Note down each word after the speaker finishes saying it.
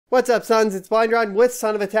What's up, sons? It's BlindRon with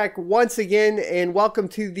Son of a Tech once again, and welcome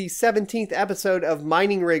to the 17th episode of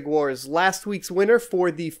Mining Rig Wars. Last week's winner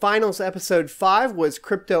for the finals episode 5 was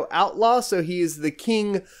Crypto Outlaw, so he is the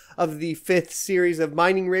king of the 5th series of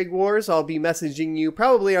Mining Rig Wars. I'll be messaging you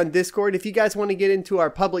probably on Discord. If you guys want to get into our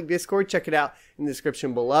public Discord, check it out in the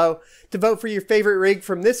description below. To vote for your favorite rig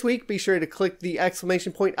from this week, be sure to click the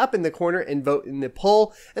exclamation point up in the corner and vote in the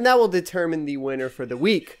poll, and that will determine the winner for the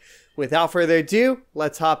week. Without further ado,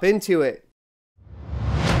 let's hop into it.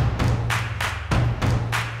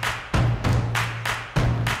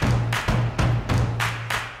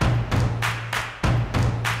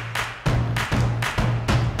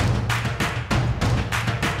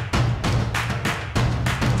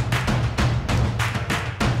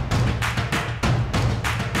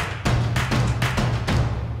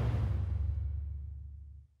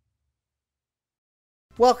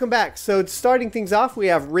 Welcome back. So starting things off, we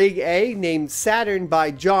have Rig A named Saturn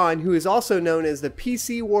by John, who is also known as the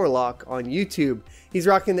PCWarlock on YouTube. He's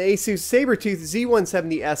rocking the Asus Sabertooth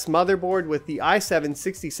Z170 S motherboard with the i7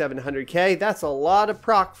 6700K. That's a lot of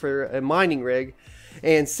proc for a mining rig.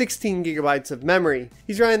 And 16 gigabytes of memory.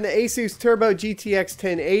 He's running the Asus Turbo GTX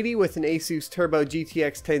 1080 with an Asus Turbo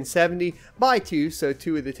GTX 1070 by 2, so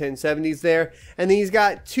 2 of the 1070s there. And then he's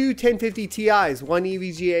got two 1050 Ti's, one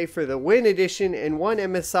EVGA for the Win Edition and one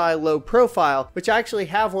MSI Low Profile, which I actually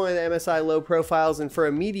have one of the MSI Low Profiles, and for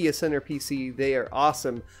a media center PC, they are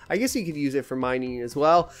awesome. I guess you could use it for mining as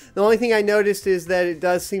well. The only thing I noticed is that it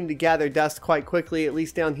does seem to gather dust quite quickly, at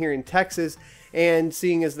least down here in Texas. And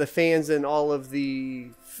seeing as the fans and all of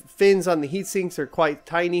the fins on the heat sinks are quite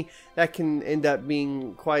tiny, that can end up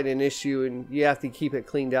being quite an issue, and you have to keep it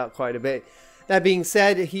cleaned out quite a bit. That being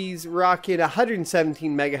said, he's rocking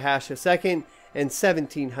 117 megahash a second and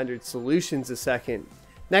 1700 solutions a second.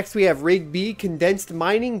 Next we have Rig B, Condensed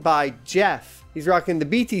Mining by Jeff. He's rocking the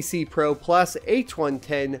BTC Pro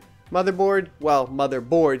H110 motherboard, well,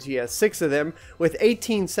 motherboards, he has 6 of them, with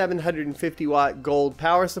 18 750 watt gold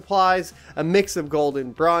power supplies, a mix of gold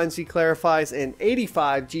and bronze, he clarifies, and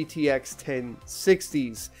 85 GTX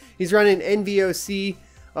 1060s. He's running NVOC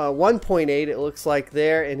 1.8, it looks like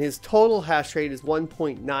there, and his total hash rate is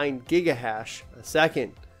 1.9 gigahash a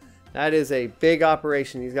second. That is a big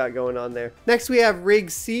operation he's got going on there. Next we have Rig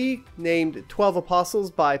C, named 12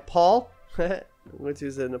 Apostles by Paul, which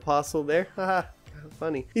is an apostle there, haha.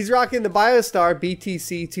 Funny. He's rocking the Biostar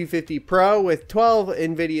BTC 250 Pro with 12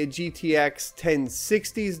 Nvidia GTX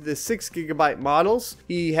 1060s, the 6GB models.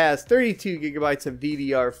 He has 32 gigabytes of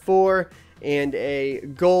DDR4 and a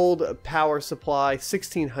gold power supply,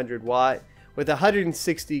 1600 watt, with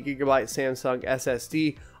 160 gigabyte Samsung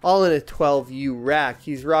SSD, all in a 12U rack.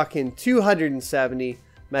 He's rocking 270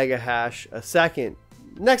 megahash a second.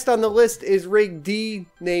 Next on the list is Rig D,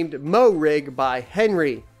 named MoRig by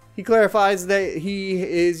Henry. He clarifies that he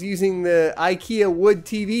is using the IKEA wood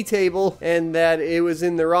TV table and that it was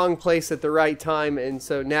in the wrong place at the right time, and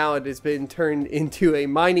so now it has been turned into a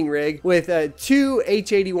mining rig with 2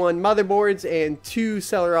 H81 motherboards and 2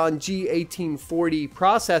 Celeron G1840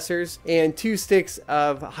 processors and 2 sticks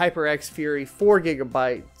of HyperX Fury 4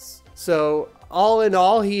 gigabytes. So all in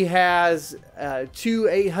all, he has 2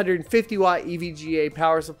 850 watt EVGA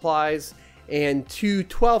power supplies and 2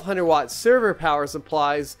 1200 watt server power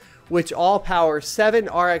supplies, which all power 7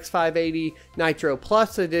 RX 580 Nitro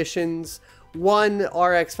Plus editions, 1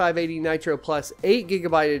 RX 580 Nitro Plus 8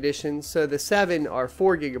 gigabyte edition, so the 7 are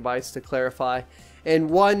 4 gigabytes to clarify, and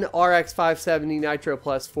 1 RX 570 Nitro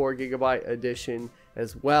Plus 4 gigabyte edition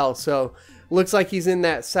as well. So looks like he's in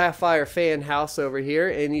that Sapphire fan house over here,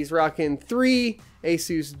 and he's rocking 3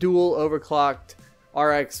 Asus dual overclocked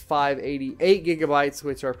RX 588 gigabytes,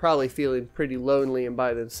 which are probably feeling pretty lonely and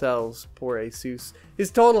by themselves. Poor Asus.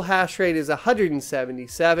 His total hash rate is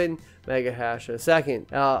 177 megahash a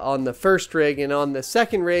second on the first rig, and on the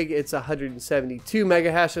second rig it's 172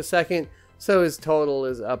 megahash a second. So his total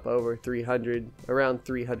is up over 300, around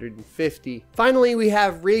 350. Finally, we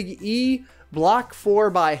have Rig E, Block 4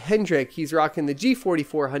 by Hendrik. He's rocking the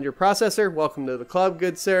G4400 processor. Welcome to the club,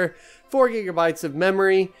 good sir. 4 gigabytes of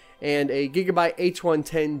memory and a Gigabyte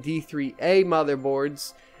H110 D3A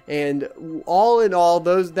motherboards. And all in all,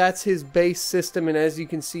 that's his base system. And as you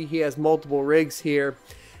can see, he has multiple rigs here.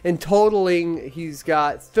 And totaling, he's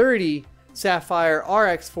got 30 Sapphire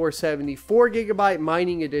RX 470 4GB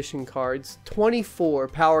mining edition cards, 24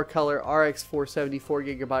 Power Color RX 470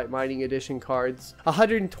 4GB mining edition cards,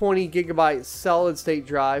 120 GB solid state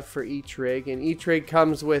drive for each rig, and each rig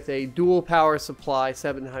comes with a dual power supply,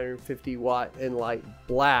 750 watt and light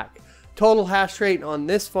black. Total hash rate on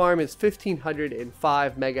this farm is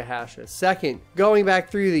 1505 megahash a second. Going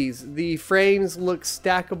back through these, the frames look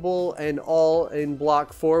stackable and all in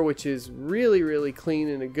block 4, which is really clean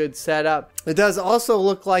and a good setup. It does also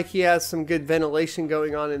look like he has some good ventilation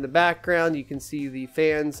going on in the background. You can see the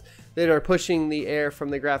fans that are pushing the air from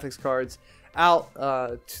the graphics cards out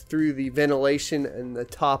through the ventilation in the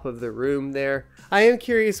top of the room there. I am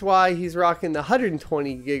curious why he's rocking the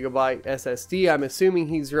 120 gigabyte SSD. I'm assuming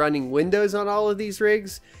he's running Windows on all of these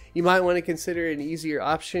rigs. You might want to consider an easier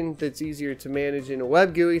option that's easier to manage in a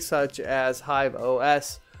web GUI, such as Hive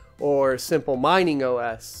OS or Simple Mining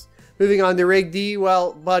OS. Moving on to Rig D,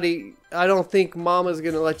 well, buddy, I don't think Mama's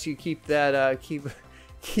gonna let you keep that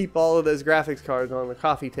keep all of those graphics cards on the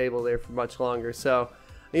coffee table there for much longer. So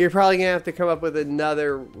you're probably gonna have to come up with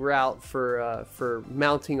another route for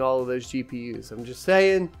mounting all of those GPUs. I'm just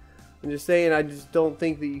saying. I just don't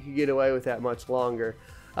think that you could get away with that much longer.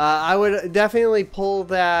 I would definitely pull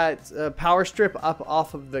that power strip up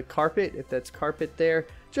off of the carpet, if that's carpet there,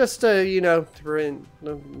 just to, you know, to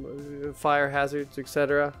prevent fire hazards,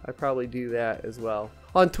 etc. I probably do that as well.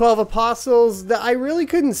 On 12 Apostles, I really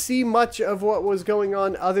couldn't see much of what was going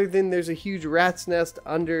on other than there's a huge rat's nest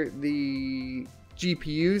under the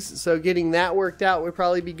GPUs, so getting that worked out would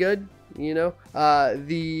probably be good, you know.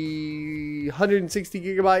 The 160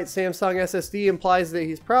 gigabyte Samsung SSD implies that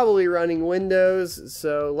he's probably running Windows,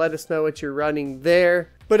 so let us know what you're running there.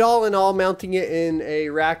 But all in all, mounting it in a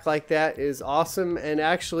rack like that is awesome, and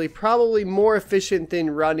actually probably more efficient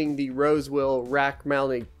than running the Rosewell rack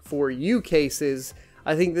mounted for you cases.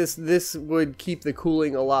 I think this would keep the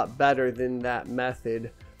cooling a lot better than that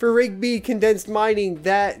method. For Rig B, Condensed Mining,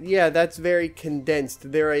 that's very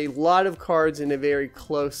condensed. There are a lot of cards in a very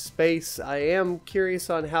close space. I am curious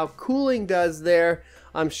on how cooling does there.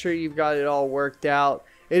 I'm sure you've got it all worked out.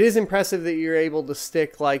 It is impressive that you're able to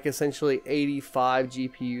stick like essentially 85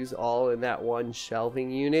 GPUs all in that one shelving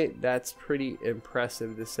unit. That's pretty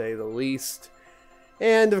impressive to say the least.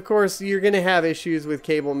 And of course, you're going to have issues with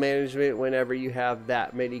cable management whenever you have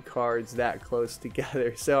that many cards that close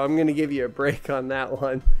together. So I'm going to give you a break on that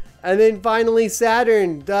one. And then finally,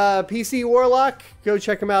 Saturn, PCWarlock. Go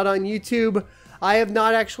check him out on YouTube. I have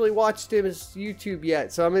not actually watched his YouTube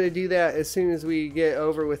yet, so I'm going to do that as soon as we get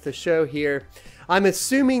over with the show here. I'm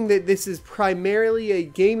assuming that this is primarily a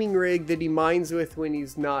gaming rig that he mines with when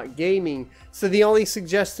he's not gaming. So the only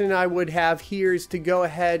suggestion I would have here is to go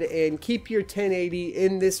ahead and keep your 1080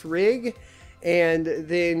 in this rig, and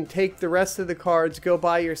then take the rest of the cards, go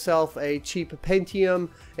buy yourself a cheap Pentium,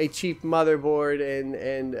 a cheap motherboard,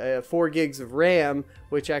 and 4 gigs of RAM,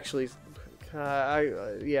 which actually,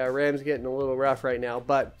 yeah, RAM's getting a little rough right now,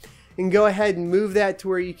 but and go ahead and move that to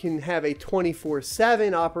where you can have a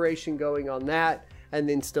 24/7 operation going on that, and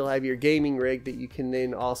then still have your gaming rig that you can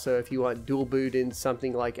then also, if you want, dual boot in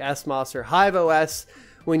something like SMOS or Hive OS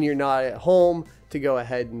when you're not at home, to go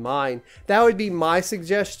ahead and mine. That would be my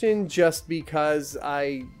suggestion, just because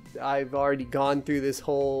I've already gone through this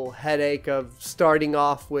whole headache of starting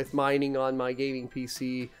off with mining on my gaming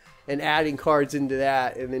PC and adding cards into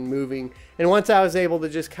that and then moving. And once I was able to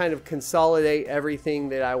just kind of consolidate everything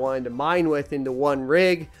that I wanted to mine with into one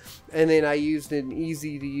rig, and then I used an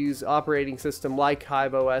easy to use operating system like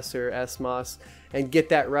Hive OS or SMOS and get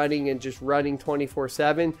that running and just running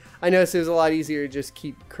 24/7, I noticed it was a lot easier to just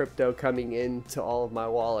keep crypto coming into all of my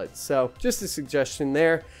wallets. So just a suggestion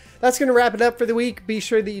there. That's going to wrap it up for the week. Be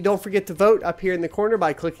sure that you don't forget to vote up here in the corner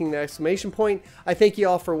by clicking the exclamation point. I thank you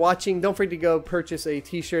all for watching. Don't forget to go purchase a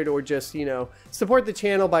t-shirt or just, you know, support the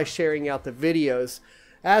channel by sharing out the videos.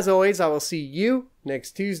 As always, I will see you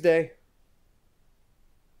next Tuesday.